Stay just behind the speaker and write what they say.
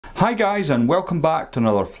Hi guys, and welcome back to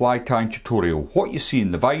another fly tying tutorial. What you see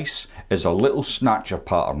in the vise is a little snatcher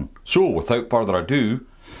pattern. So without further ado,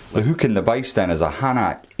 the hook in the vise then is a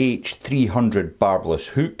Hanak H300 barbless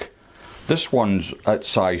hook. This one's at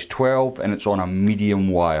size 12 and it's on a medium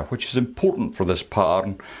wire, which is important for this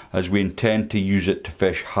pattern as we intend to use it to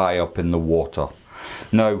fish high up in the water.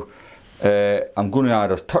 Now I'm going to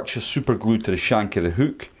add a touch of super glue to the shank of the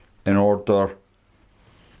hook in order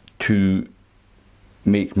to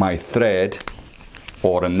make my thread,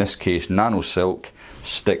 or in this case nano silk,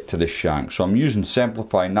 stick to the shank. So I'm using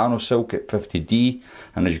Semperfli nano silk at 50D,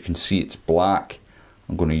 and as you can see it's black.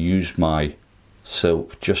 I'm going to use my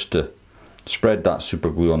silk just to spread that super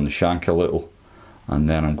glue on the shank a little, and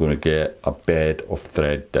then I'm going to get a bed of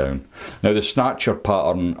thread down. Now the Snatcher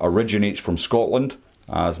pattern originates from Scotland,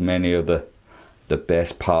 as many of the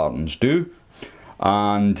best patterns do,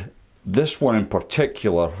 and this one in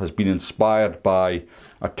particular has been inspired by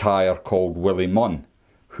a tyer called Willie Munn,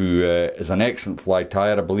 who is an excellent fly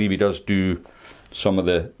tyer. I believe he does do some of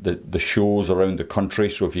the shows around the country,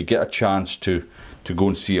 so if you get a chance to go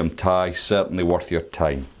and see him tie, certainly worth your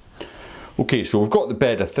time. Okay, so we've got the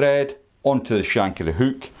bed of thread onto the shank of the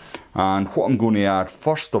hook, and what I'm going to add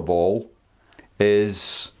first of all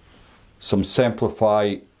is some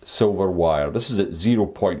Semperfli silver wire. This is at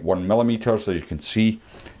 0.1 millimeters. As you can see,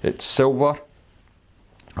 it's silver.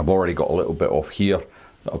 I've already got a little bit off here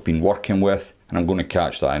that I've been working with, and I'm going to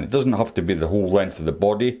catch that in. It doesn't have to be the whole length of the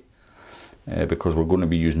body because we're going to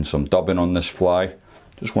be using some dubbing on this fly.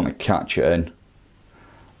 Just want to catch it in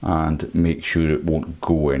and make sure it won't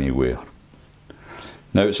go anywhere.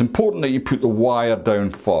 Now it's important that you put the wire down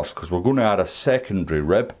first because we're going to add a secondary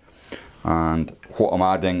rib, and what I'm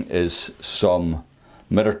adding is some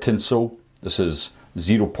mirror tinsel. This is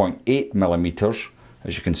 0.8 millimeters.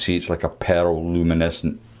 As you can see, it's like a pearl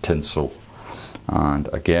luminescent tinsel, and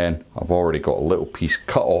again I've already got a little piece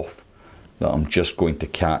cut off that I'm just going to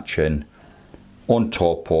catch in on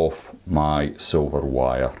top of my silver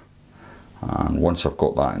wire. And once I've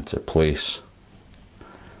got that into place,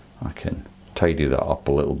 I can tidy that up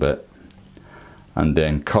a little bit and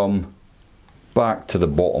then come back to the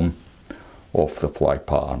bottom of the fly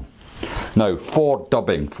pattern. Now for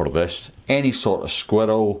dubbing for this, any sort of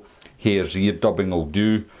squirrel, hare's ear dubbing will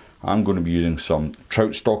do. I'm going to be using some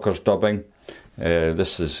trout stalkers dubbing.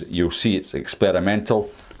 This is, you'll see it's experimental.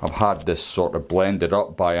 I've had this sort of blended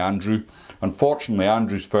up by Andrew. Unfortunately,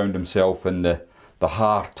 Andrew's found himself in the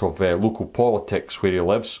heart of local politics where he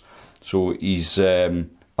lives, so he's a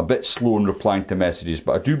bit slow in replying to messages,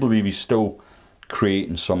 but I do believe he's still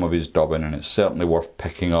creating some of his dubbing, and it's certainly worth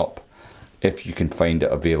picking up if you can find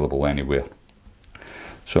it available anywhere.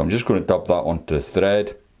 So I'm just going to dub that onto the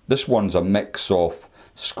thread. This one's a mix of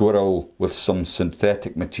Squirrel with some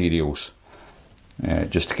synthetic materials,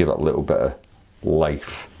 just to give it a little bit of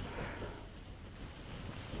life.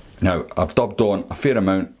 Now I've dubbed on a fair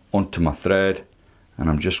amount onto my thread, and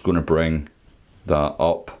I'm just going to bring that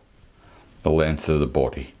up the length of the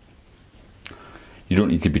body. You don't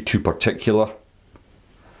need to be too particular,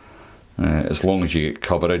 as long as you get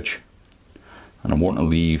coverage. And I want to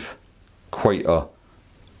leave quite a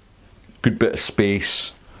good bit of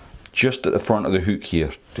space just at the front of the hook here.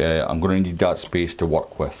 I'm going to need that space to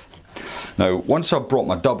work with. Now once I've brought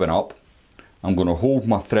my dubbing up, I'm going to hold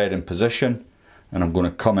my thread in position, and I'm going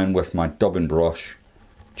to come in with my dubbing brush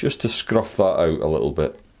just to scruff that out a little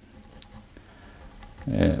bit.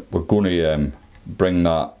 We're going to bring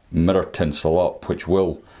that mirror tinsel up, which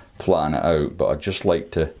will flatten it out, but I just like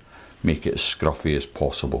to make it as scruffy as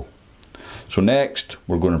possible. So next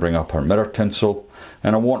we're going to bring up our mirror tinsel,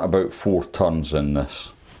 and I want about 4 turns in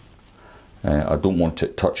this. I don't want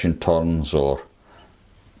it touching turns or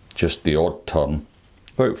just the odd turn.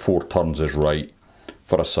 About 4 turns is right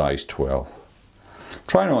for a size 12.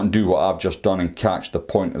 Try not to do what I've just done and catch the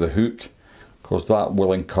point of the hook, because that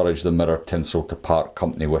will encourage the mirror tinsel to part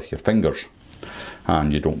company with your fingers,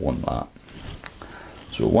 and you don't want that.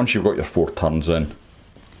 So once you've got your 4 turns in,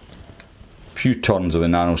 few turns of the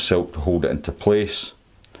nano silk to hold it into place.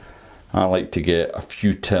 I like to get a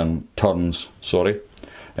few turns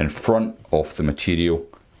in front of the material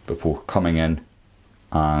before coming in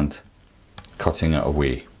and cutting it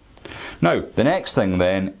away. Now the next thing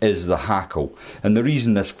then is the hackle, and the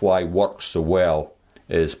reason this fly works so well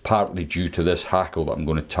is partly due to this hackle that I'm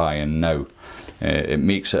going to tie in now. It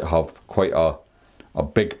makes it have quite a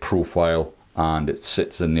big profile, and it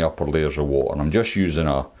sits in the upper layers of water. And I'm just using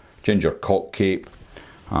a ginger cock cape,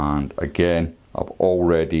 and again I've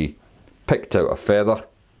already picked out a feather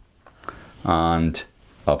and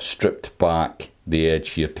I've stripped back the edge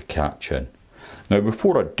here to catch in. Now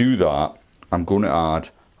before I do that, I'm going to add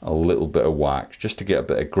a little bit of wax just to get a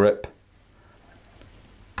bit of grip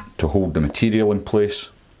to hold the material in place.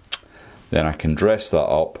 Then I can dress that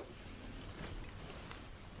up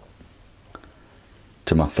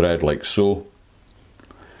to my thread like so.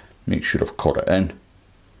 Make sure I've caught it in.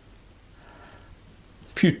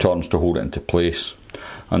 A few turns to hold it into place.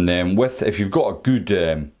 And then if you've got a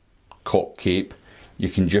good cock cape, you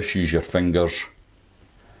can just use your fingers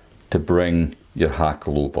to bring your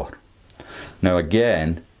hackle over. Now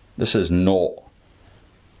again, this is not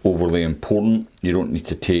overly important. You don't need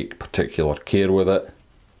to take particular care with it.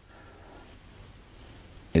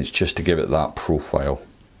 It's just to give it that profile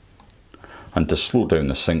and to slow down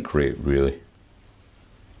the sink rate really.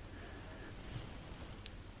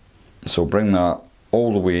 So bring that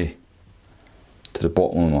all the way to the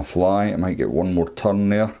bottom of my fly. I might get one more turn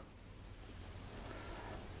there.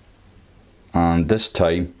 And this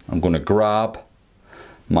time I'm going to grab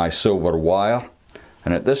my silver wire,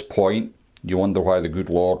 and at this point you wonder why the good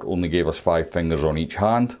Lord only gave us 5 fingers on each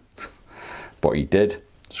hand, but he did.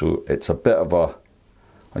 So it's a bit of a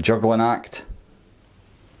juggling act,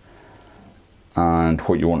 and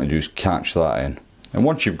what you want to do is catch that in. And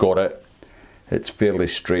once you've got it, it's fairly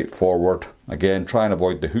straightforward. Again, try and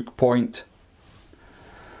avoid the hook point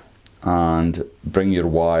and bring your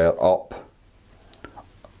wire up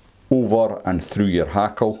over and through your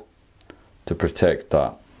hackle to protect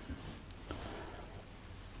that.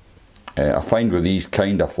 I find with these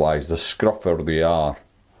kind of flies, the scruffer they are,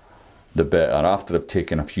 the better. After they've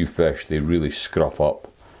taken a few fish, they really scruff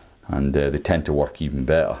up, and they tend to work even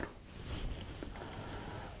better.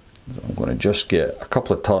 So I'm going to just get a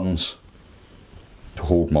couple of turns to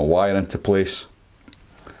hold my wire into place,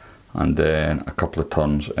 and then a couple of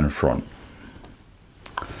turns in front.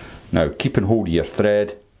 Now, keeping hold of your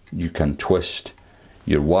thread, you can twist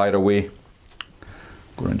your wire away.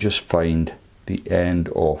 I'm going to just find the end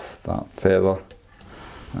of that feather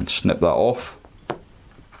and snip that off.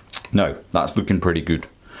 Now, that's looking pretty good.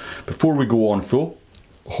 Before we go on though,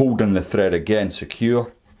 holding the thread again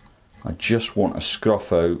secure, I just want to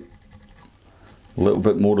scruff out a little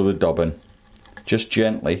bit more of the dubbing, just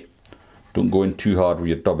gently. Don't go in too hard with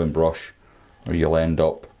your dubbing brush or you'll end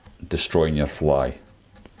up destroying your fly.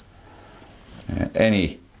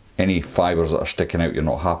 Any fibres that are sticking out you're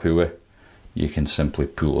not happy with, you can simply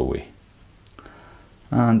pull away.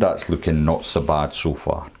 And that's looking not so bad so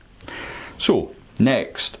far. So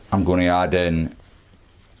next I'm going to add in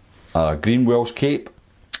a Greenwells cape,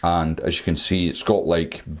 and as you can see it's got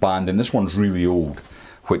like banding. This one's really old,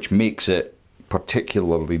 which makes it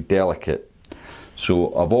particularly delicate.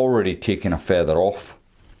 So I've already taken a feather off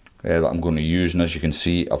that I'm going to use, and as you can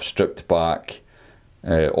see I've stripped back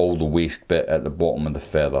all the waste bit at the bottom of the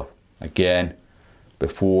feather. Again,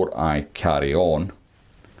 before I carry on,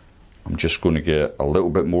 I'm just going to get a little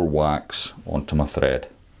bit more wax onto my thread,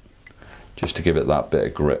 just to give it that bit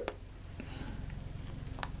of grip.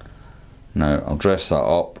 Now I'll dress that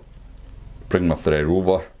up, bring my thread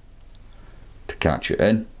over to catch it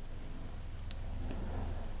in,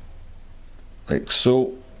 like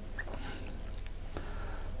so,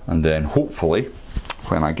 and then hopefully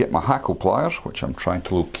when I get my hackle pliers, which I'm trying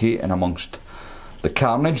to locate in amongst the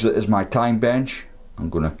carnage that is my time bench, I'm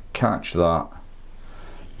going to catch that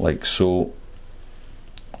like so,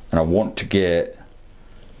 and I want to get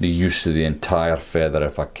the use of the entire feather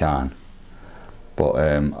if I can. But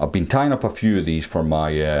I've been tying up a few of these for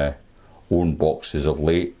my own boxes of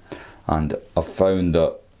late, and I've found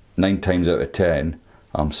that 9 times out of 10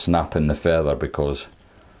 I'm snapping the feather because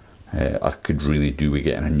I could really do with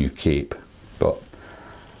getting a new cape. But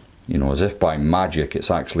you know, as if by magic, it's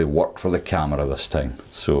actually worked for the camera this time.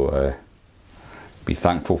 So be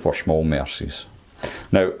thankful for small mercies.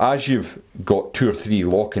 Now, as you've got 2 or 3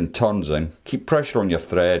 locking turns in, keep pressure on your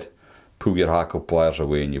thread, pull your hackle pliers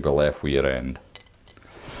away, and you'll be left with your end.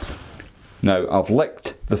 Now, I've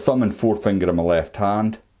licked the thumb and forefinger of my left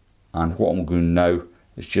hand, and what I'm going now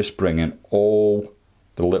is just bringing all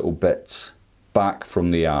the little bits back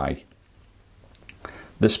from the eye.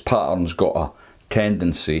 This pattern's got a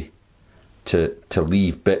tendency to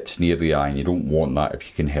leave bits near the eye, and you don't want that if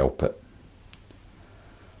you can help it.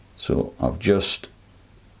 So I've just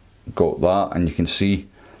got that, and you can see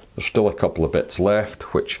there's still a couple of bits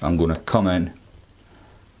left, which I'm going to come in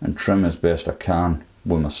and trim as best I can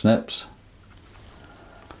with my snips.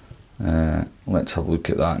 Let's have a look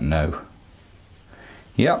at that now.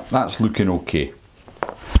 Yep, that's looking okay.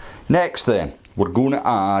 Next then, we're going to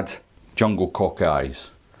add jungle cock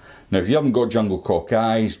eyes. Now, if you haven't got jungle cock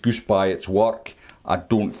eyes, goose by its work. I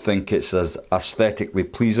don't think it's as aesthetically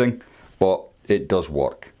pleasing, but it does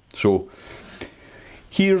work. So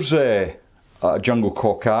here's a a jungle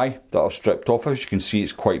cockeye that I've stripped off. As you can see,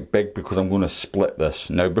 it's quite big because I'm going to split this.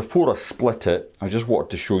 Now before I split it, I just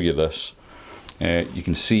wanted to show you this. You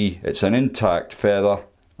can see it's an intact feather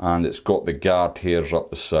and it's got the guard hairs up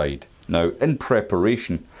the side. Now in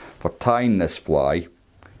preparation for tying this fly,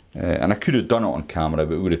 and I could have done it on camera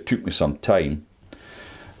but it would have took me some time,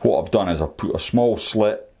 what I've done is I've put a small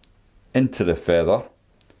slit into the feather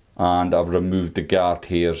and I've removed the guard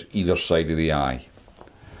hairs either side of the eye.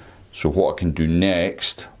 So what I can do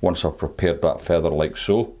next, once I've prepared that feather like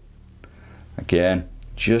so, again,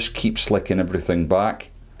 just keep slicking everything back.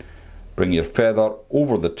 Bring your feather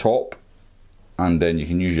over the top and then you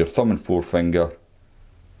can use your thumb and forefinger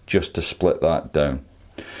just to split that down.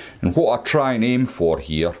 And what I try and aim for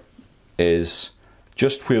here is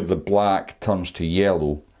just where the black turns to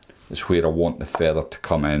yellow is where I want the feather to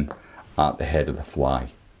come in at the head of the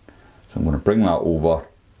fly. So I'm going to bring that over,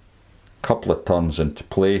 couple of turns into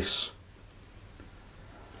place,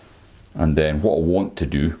 and then what I want to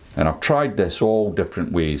do, and I've tried this all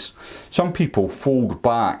different ways. Some people fold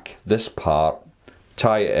back this part,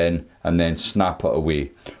 tie it in and then snap it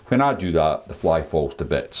away. When I do that, the fly falls to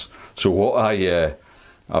bits. So what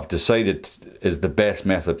I've decided is the best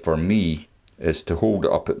method for me is to hold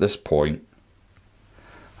it up at this point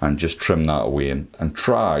and just trim that away and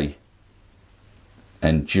try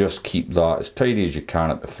and just keep that as tidy as you can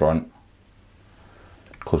at the front,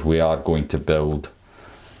 because we are going to build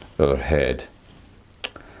our head.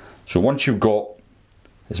 So once you've got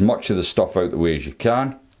as much of the stuff out the way as you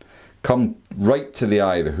can, come right to the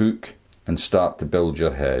eye of the hook and start to build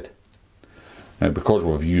your head. Now because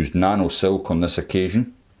we've used nano silk on this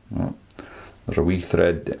occasion, there's a wee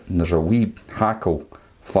thread and there's a wee hackle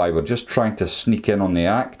fibre just trying to sneak in on the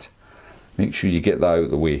act. Make sure you get that out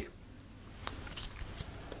of the way.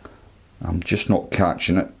 I'm just not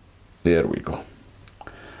catching it. There we go.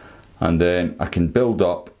 And then I can build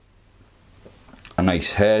up a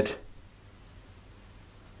nice head,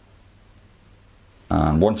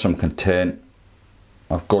 and once I'm content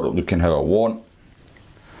I've got it looking how I want,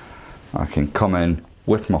 I can come in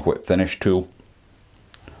with my whip finish tool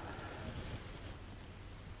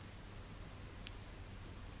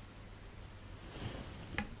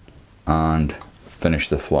and finish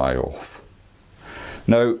the fly off.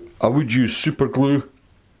 Now I would use super glue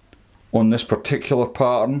on this particular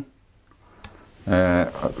pattern.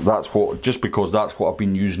 Just because that's what I've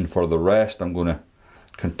been using for the rest, I'm going to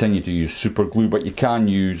continue to use super glue, but you can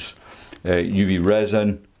use UV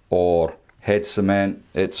resin or head cement.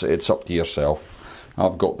 It's up to yourself.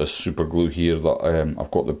 I've got this super glue here that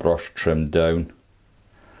I've got the brush trimmed down,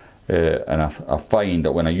 and I find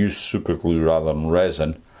that when I use super glue rather than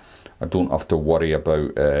resin, I don't have to worry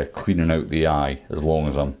about cleaning out the eye as long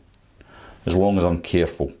as I'm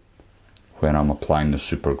careful when I'm applying the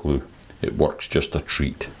super glue. It works just a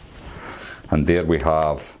treat. And there we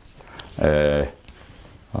have a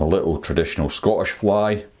little traditional Scottish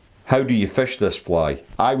fly. How do you fish this fly?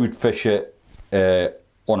 I would fish it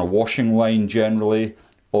on a washing line generally,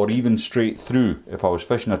 or even straight through. If I was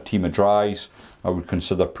fishing a team of dries, I would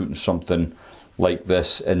consider putting something like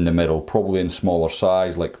this in the middle, probably in smaller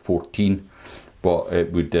size like 14, but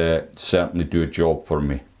it would certainly do a job for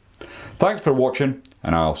me. Thanks for watching,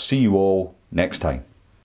 and I'll see you all next time.